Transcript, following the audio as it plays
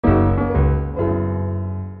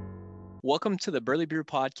Welcome to the Burley Brew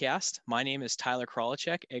podcast. My name is Tyler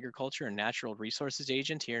Kralicek, Agriculture and Natural Resources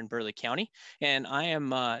Agent here in Burley County, and I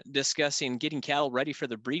am discussing getting cattle ready for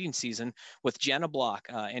the breeding season with Jana Block,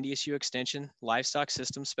 NDSU Extension Livestock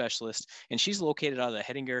Systems Specialist, and she's located out of the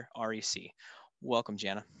Hettinger REC. Welcome,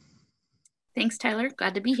 Jana. Thanks, Tyler.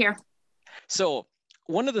 Glad to be here. So,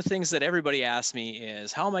 one of the things that everybody asks me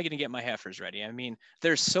is, how am I going to get my heifers ready? I mean,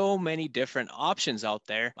 there's so many different options out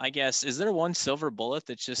there. I guess, is there one silver bullet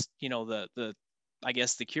that's just,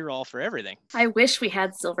 the cure-all for everything? I wish we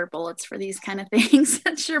had silver bullets for these kind of things.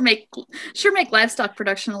 sure make livestock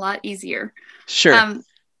production a lot easier. Sure.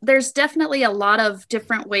 There's definitely a lot of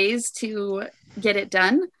different ways to get it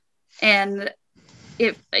done. And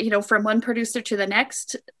if, from one producer to the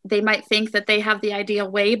next, they might think that they have the ideal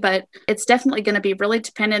way, but it's definitely going to be really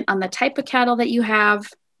dependent on the type of cattle that you have,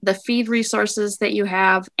 the feed resources that you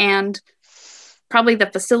have, and probably the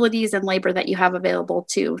facilities and labor that you have available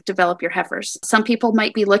to develop your heifers. Some people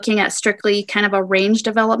might be looking at strictly kind of a range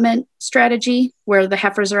development strategy where the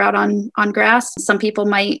heifers are out on grass. Some people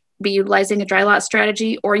might be utilizing a dry lot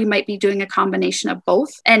strategy, or you might be doing a combination of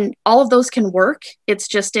both. And all of those can work. It's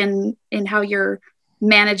just in how you're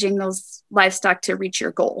managing those livestock to reach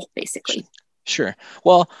your goal, basically. Sure.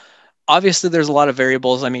 Well, obviously there's a lot of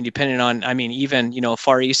variables. I mean, depending on, even,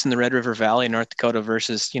 far east in the Red River Valley, North Dakota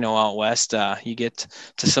versus, out west, you get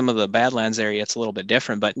to some of the Badlands area, it's a little bit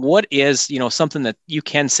different. But what is, something that you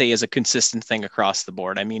can say is a consistent thing across the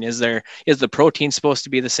board? I mean, is the protein supposed to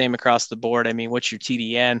be the same across the board? I mean, what's your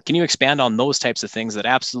TDN? Can you expand on those types of things that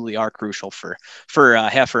absolutely are crucial for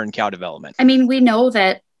heifer and cow development? I mean, we know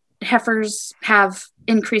that heifers have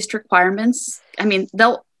increased requirements. I mean,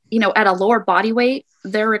 they'll, at a lower body weight,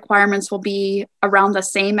 their requirements will be around the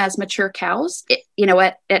same as mature cows,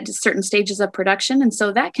 at certain stages of production. And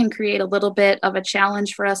so that can create a little bit of a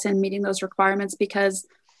challenge for us in meeting those requirements, because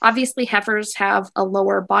obviously heifers have a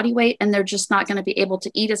lower body weight and they're just not going to be able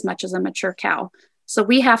to eat as much as a mature cow. So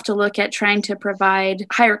we have to look at trying to provide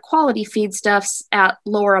higher quality feedstuffs at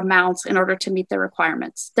lower amounts in order to meet the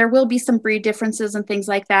requirements. There will be some breed differences and things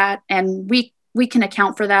like that. And we can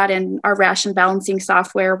account for that in our ration balancing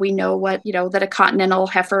software. We know that a continental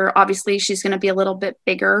heifer, obviously she's going to be a little bit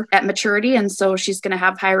bigger at maturity. And so she's going to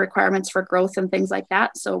have higher requirements for growth and things like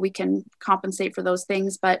that. So we can compensate for those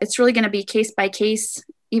things, but it's really going to be case by case,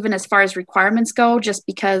 even as far as requirements go, just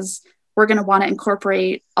because we're going to want to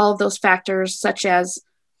incorporate all of those factors, such as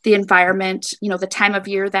the environment, the time of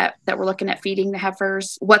year that we're looking at feeding the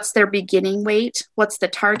heifers, what's their beginning weight, what's the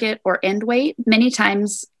target or end weight. Many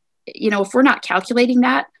times, if we're not calculating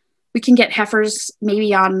that, we can get heifers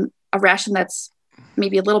maybe on a ration that's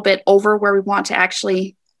maybe a little bit over where we want to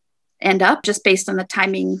actually end up, just based on the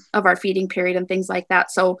timing of our feeding period and things like that.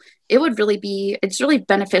 So it's really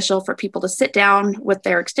beneficial for people to sit down with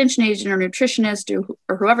their extension agent or nutritionist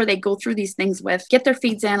or whoever they go through these things with, get their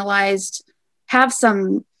feeds analyzed, have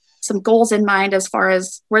some goals in mind as far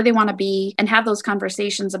as where they want to be, and have those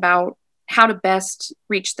conversations about how to best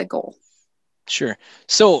reach the goal. Sure.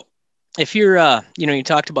 So if you're, you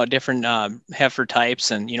talked about different heifer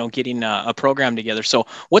types and, getting a program together. So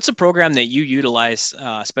what's a program that you utilize,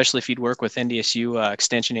 especially if you'd work with NDSU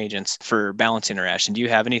extension agents for balancing a ration? Do you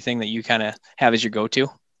have anything that you kind of have as your go-to?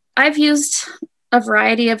 I've used a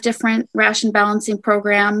variety of different ration balancing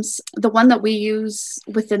programs. The one that we use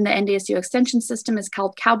within the NDSU extension system is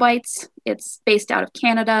called Cowbites. It's based out of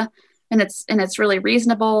Canada. And it's really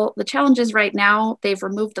reasonable. The challenge is right now they've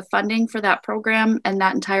removed the funding for that program and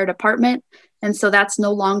that entire department. And so that's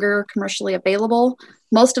no longer commercially available.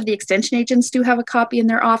 Most of the extension agents do have a copy in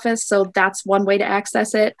their office. So that's one way to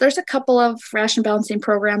access it. There's a couple of ration balancing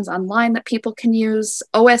programs online that people can use.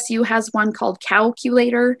 OSU has one called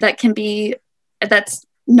Calculator that's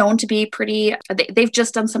known to be they've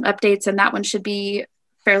just done some updates, and that one should be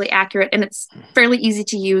fairly accurate. And it's fairly easy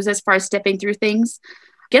to use as far as stepping through things.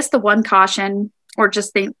 I guess the one caution, or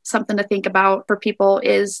just something to think about for people,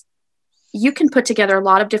 is you can put together a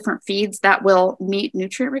lot of different feeds that will meet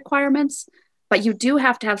nutrient requirements, but you do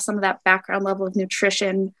have to have some of that background level of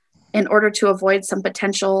nutrition in order to avoid some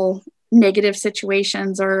potential negative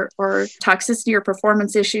situations or toxicity or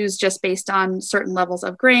performance issues just based on certain levels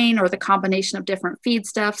of grain or the combination of different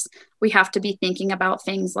feedstuffs. We have to be thinking about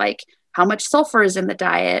things like how much sulfur is in the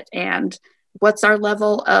diet, and what's our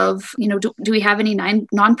level of, do we have any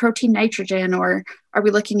non-protein nitrogen, or are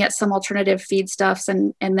we looking at some alternative feedstuffs,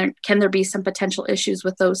 and can there be some potential issues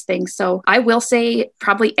with those things? So I will say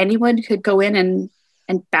probably anyone could go in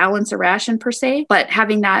and balance a ration per se, but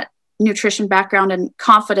having that nutrition background and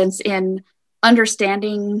confidence in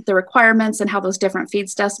understanding the requirements and how those different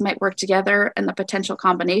feedstuffs might work together and the potential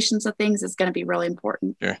combinations of things is going to be really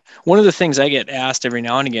important. Sure. One of the things I get asked every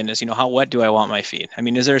now and again is, how wet do I want my feed? I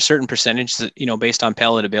mean, is there a certain percentage that, based on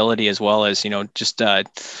palatability as well as, just,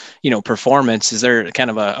 performance, is there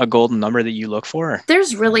kind of a golden number that you look for?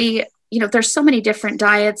 There's really, there's so many different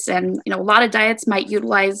diets, and, a lot of diets might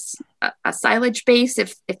utilize a silage base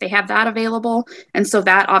if they have that available. And so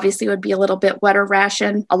that obviously would be a little bit wetter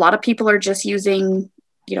ration. A lot of people are just using,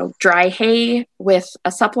 dry hay with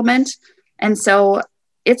a supplement. And so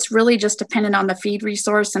it's really just dependent on the feed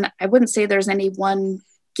resource. And I wouldn't say there's any one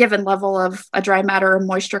given level of a dry matter or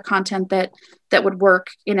moisture content that would work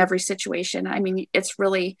in every situation. I mean, it's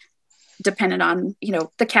really dependent on,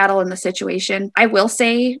 the cattle and the situation. I will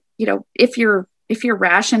say, if your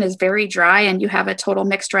ration is very dry and you have a total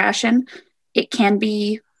mixed ration, it can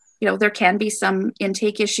be, there can be some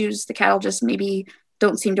intake issues. The cattle just maybe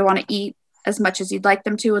don't seem to want to eat as much as you'd like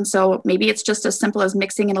them to. And so maybe it's just as simple as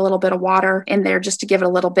mixing in a little bit of water in there just to give it a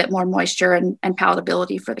little bit more moisture and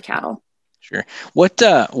palatability for the cattle. Sure. What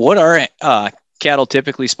are cattle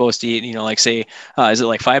typically supposed to eat? Like say, is it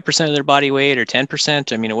like 5% of their body weight or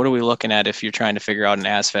 10%? I mean, what are we looking at if you're trying to figure out an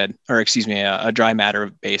a dry matter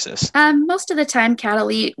basis? Most of the time cattle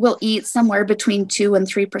will eat somewhere between 2 and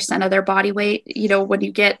 3% of their body weight. When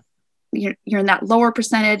you get, you're in that lower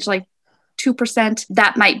percentage, like 2%,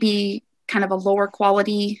 that might be kind of a lower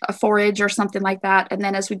quality forage or something like that. And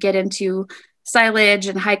then as we get into silage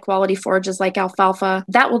and high quality forages like alfalfa,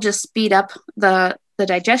 that will just speed up the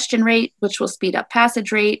digestion rate, which will speed up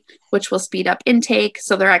passage rate, which will speed up intake.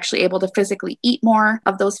 So they're actually able to physically eat more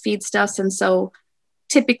of those feedstuffs. And so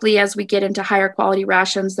typically as we get into higher quality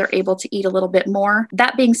rations, they're able to eat a little bit more.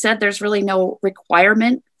 That being said, there's really no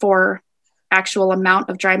requirement for actual amount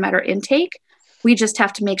of dry matter intake. We just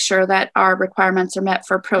have to make sure that our requirements are met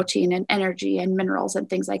for protein and energy and minerals and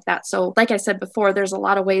things like that. So like I said before, there's a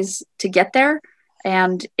lot of ways to get there.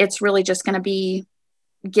 And it's really just going to be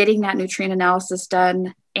getting that nutrient analysis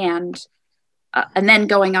done and then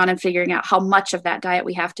going on and figuring out how much of that diet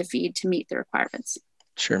we have to feed to meet the requirements.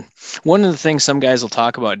 Sure. One of the things some guys will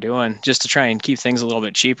talk about doing just to try and keep things a little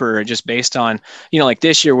bit cheaper, just based on, like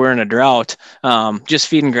this year we're in a drought, just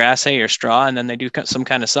feeding grass hay or straw, and then they do some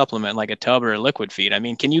kind of supplement like a tub or a liquid feed. I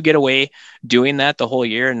mean, can you get away doing that the whole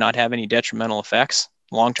year and not have any detrimental effects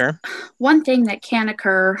long term? One thing that can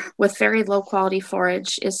occur with very low quality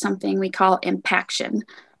forage is something we call impaction,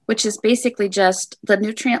 which is basically just the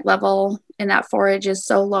nutrient level in that forage is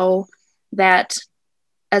so low that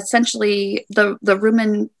essentially the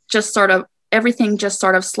rumen just sort of, everything just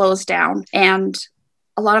sort of slows down. And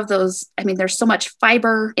a lot of those, I mean, there's so much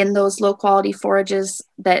fiber in those low quality forages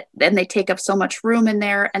that then they take up so much room in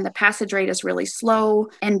there, and the passage rate is really slow.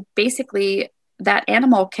 And basically that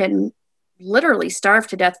animal can literally starve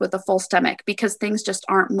to death with a full stomach because things just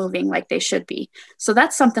aren't moving like they should be. So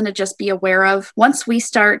that's something to just be aware of. Once we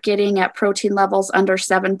start getting at protein levels under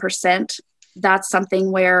 7%, that's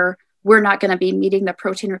something where we're not going to be meeting the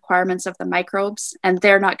protein requirements of the microbes, and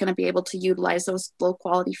they're not going to be able to utilize those low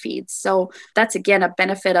quality feeds. So that's, again, a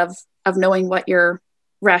benefit of knowing what your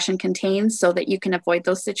ration contains so that you can avoid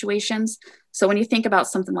those situations. So when you think about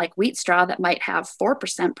something like wheat straw that might have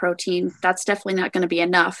 4% protein, that's definitely not going to be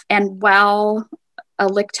enough. And while a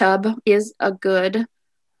lick tub is a good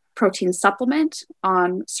protein supplement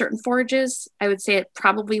on certain forages, I would say it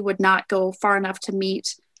probably would not go far enough to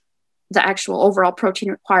meet the actual overall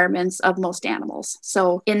protein requirements of most animals.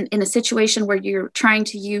 So in a situation where you're trying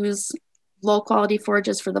to use low quality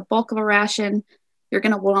forages for the bulk of a ration, you're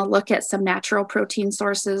going to want to look at some natural protein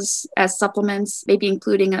sources as supplements, maybe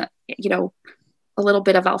including a little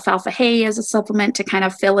bit of alfalfa hay as a supplement to kind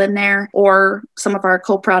of fill in there, or some of our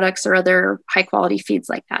co-products or other high quality feeds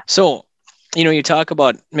like that. So, you talk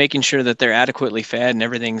about making sure that they're adequately fed and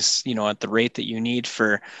everything's, at the rate that you need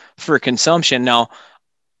for consumption. Now,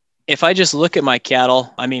 if I just look at my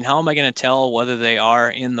cattle, I mean, how am I going to tell whether they are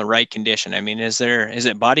in the right condition? I mean, is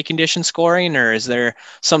it body condition scoring, or is there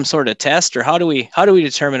some sort of test, or how do we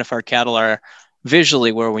determine if our cattle are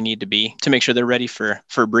visually where we need to be to make sure they're ready for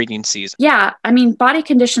breeding season? Yeah, I mean, body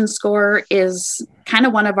condition score is kind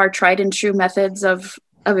of one of our tried and true methods of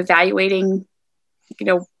evaluating,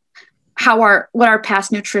 what our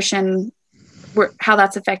past nutrition, how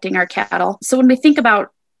that's affecting our cattle. So when we think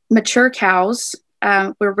about mature cows,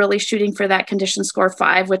 we're really shooting for that condition score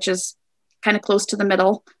 5, which is kind of close to the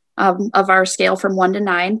middle of our scale from 1 to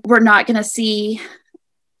 9. We're not going to see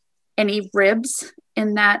any ribs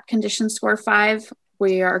in that condition score 5.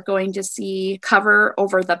 We are going to see cover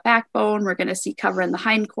over the backbone. We're going to see cover in the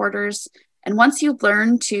hindquarters. And once you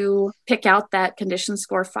learn to pick out that condition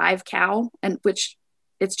score 5 cow, and which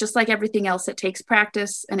it's just like everything else, it takes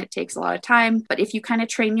practice and it takes a lot of time. But if you kind of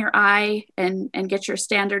train your eye and get your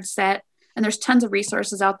standards set, and there's tons of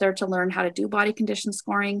resources out there to learn how to do body condition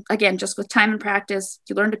scoring. Again, just with time and practice,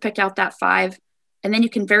 you learn to pick out that 5, and then you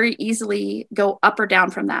can very easily go up or down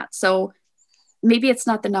from that. So maybe it's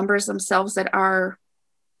not the numbers themselves that are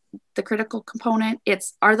the critical component.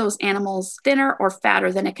 It's, are those animals thinner or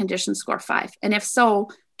fatter than a condition score 5? And if so,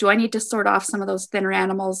 do I need to sort off some of those thinner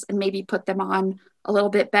animals and maybe put them on a little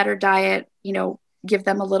bit better diet, give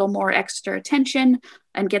them a little more extra attention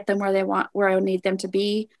and get them where I need them to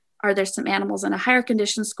be? Are there some animals in a higher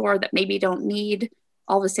condition score that maybe don't need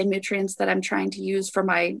all the same nutrients that I'm trying to use for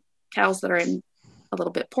my cows that are in a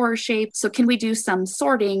little bit poorer shape? So can we do some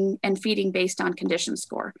sorting and feeding based on condition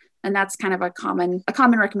score? And that's kind of a common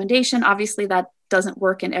recommendation. Obviously, that doesn't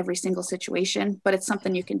work in every single situation, but it's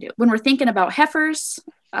something you can do. When we're thinking about heifers,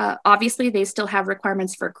 obviously, they still have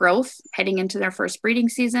requirements for growth heading into their first breeding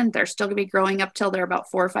season. They're still going to be growing up till they're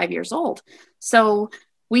about 4 or 5 years old. So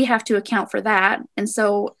we have to account for that. And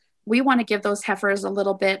so we want to give those heifers a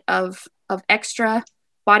little bit of extra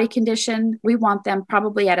body condition. We want them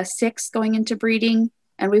probably at a 6 going into breeding,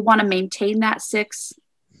 and we want to maintain that 6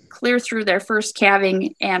 clear through their first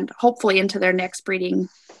calving and hopefully into their next breeding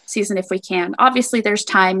season if we can. Obviously, there's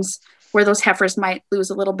times where those heifers might lose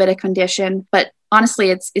a little bit of condition, but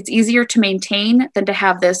honestly, it's easier to maintain than to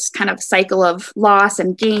have this kind of cycle of loss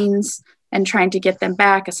and gains and trying to get them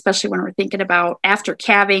back, especially when we're thinking about after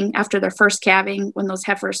calving, after their first calving, when those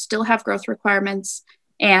heifers still have growth requirements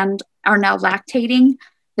and are now lactating,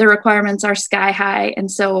 their requirements are sky high.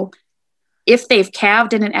 And so if they've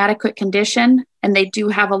calved in an adequate condition and they do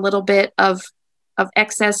have a little bit of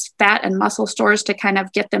excess fat and muscle stores to kind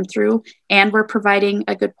of get them through, and we're providing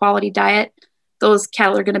a good quality diet, those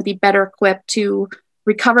cattle are going to be better equipped to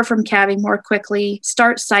recover from calving more quickly,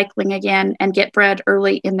 start cycling again, and get bred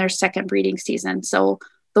early in their second breeding season. So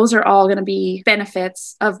those are all going to be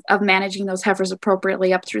benefits of managing those heifers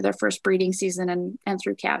appropriately up through their first breeding season and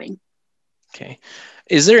through calving. Okay.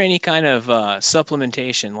 Is there any kind of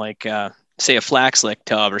supplementation, like say a flax lick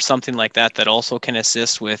tub or something like that, that also can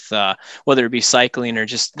assist with whether it be cycling or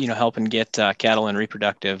just helping get cattle in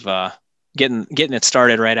reproductive, getting it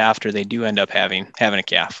started right after they do end up having a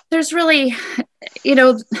calf? There's really,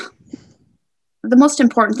 the most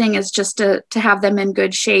important thing is just to have them in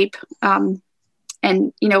good shape.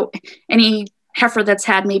 And any heifer that's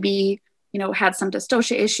had maybe had some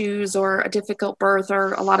dystocia issues or a difficult birth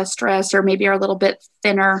or a lot of stress, or maybe are a little bit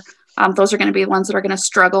thinner, those are going to be the ones that are going to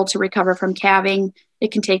struggle to recover from calving.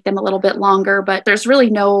 It can take them a little bit longer, but there's really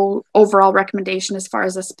no overall recommendation as far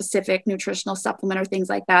as a specific nutritional supplement or things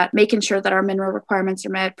like that. Making sure that our mineral requirements are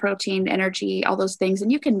met, protein, energy, all those things.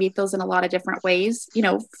 And you can meet those in a lot of different ways.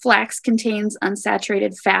 Flax contains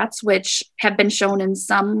unsaturated fats, which have been shown in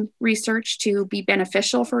some research to be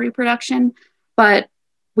beneficial for reproduction, but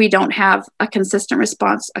we don't have a consistent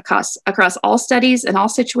response across all studies and all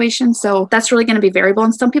situations. So that's really going to be variable.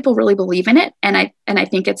 And some people really believe in it. And I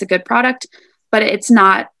think it's a good product, but it's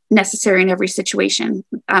not necessary in every situation.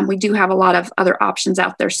 We do have a lot of other options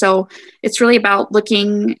out there. So it's really about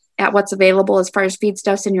looking at what's available as far as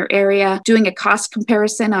feedstuffs in your area, doing a cost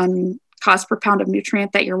comparison on cost per pound of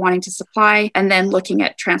nutrient that you're wanting to supply, and then looking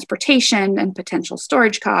at transportation and potential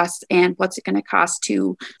storage costs and what's it going to cost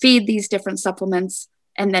to feed these different supplements,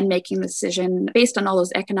 and then making the decision based on all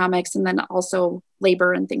those economics and then also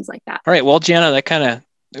labor and things like that. All right. Well, Jana, that kind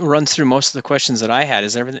of runs through most of the questions that I had.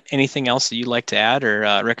 Is there anything else that you'd like to add, or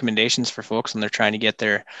recommendations for folks when they're trying to get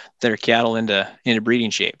their cattle into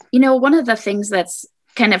breeding shape? One of the things that's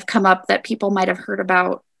kind of come up that people might have heard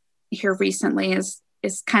about here recently is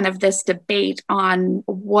kind of this debate on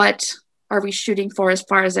what are we shooting for as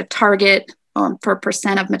far as a target for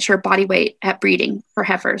percent of mature body weight at breeding for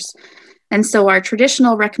heifers. And so our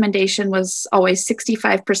traditional recommendation was always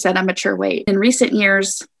 65% of mature weight. In recent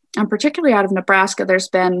years, particularly out of Nebraska, there's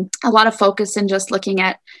been a lot of focus in just looking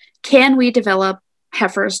at, can we develop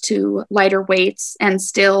heifers to lighter weights and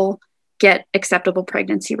still get acceptable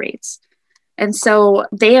pregnancy rates? And so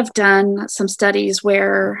they have done some studies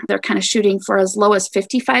where they're kind of shooting for as low as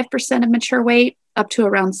 55% of mature weight up to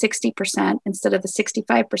around 60% instead of the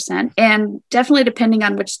 65%. And definitely depending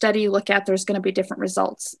on which study you look at, there's going to be different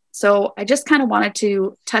results. So I just kind of wanted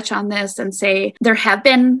to touch on this and say there have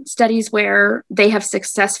been studies where they have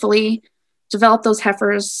successfully developed those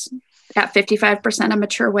heifers at 55% of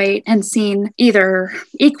mature weight and seen either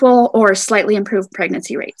equal or slightly improved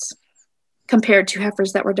pregnancy rates compared to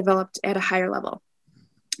heifers that were developed at a higher level.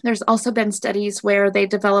 There's also been studies where they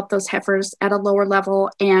developed those heifers at a lower level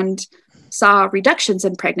and saw reductions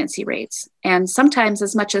in pregnancy rates, and sometimes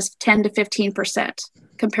as much as 10 to 15%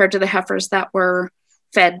 compared to the heifers that were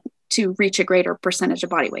fed to reach a greater percentage of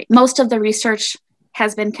body weight. Most of the research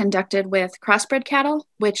has been conducted with crossbred cattle,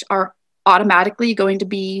 which are automatically going to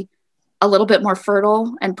be a little bit more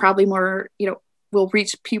fertile and probably more, will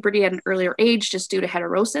reach puberty at an earlier age just due to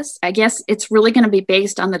heterosis. I guess it's really going to be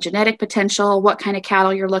based on the genetic potential, what kind of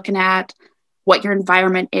cattle you're looking at, what your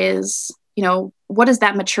environment is, what does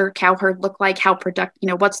that mature cow herd look like,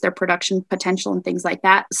 what's their production potential and things like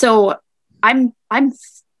that. So I'm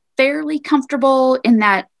fairly comfortable in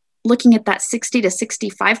that, looking at that 60 to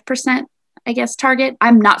 65%, I guess, target.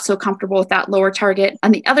 I'm not so comfortable with that lower target.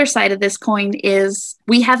 On the other side of this coin is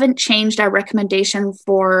we haven't changed our recommendation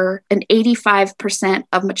for an 85%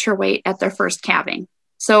 of mature weight at their first calving.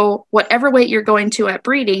 So whatever weight you're going to at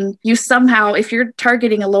breeding, you somehow, if you're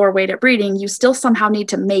targeting a lower weight at breeding, you still somehow need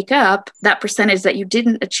to make up that percentage that you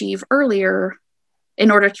didn't achieve earlier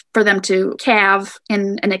in order for them to calve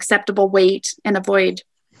in an acceptable weight and avoid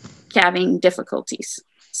calving difficulties.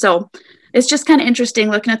 So it's just kind of interesting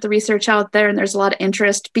looking at the research out there, and there's a lot of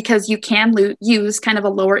interest because you can use kind of a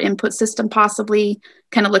lower input system, possibly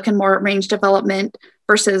kind of looking more at range development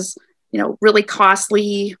versus, really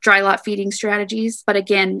costly dry lot feeding strategies. But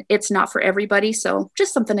again, it's not for everybody. So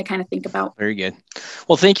just something to kind of think about. Very good.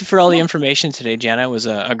 Well, thank you for all the information today, Jana. It was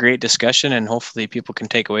a great discussion, and hopefully people can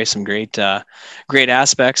take away some great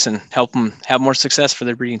aspects and help them have more success for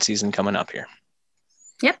their breeding season coming up here.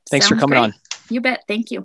 Yep. Thanks for coming on. You bet. Thank you.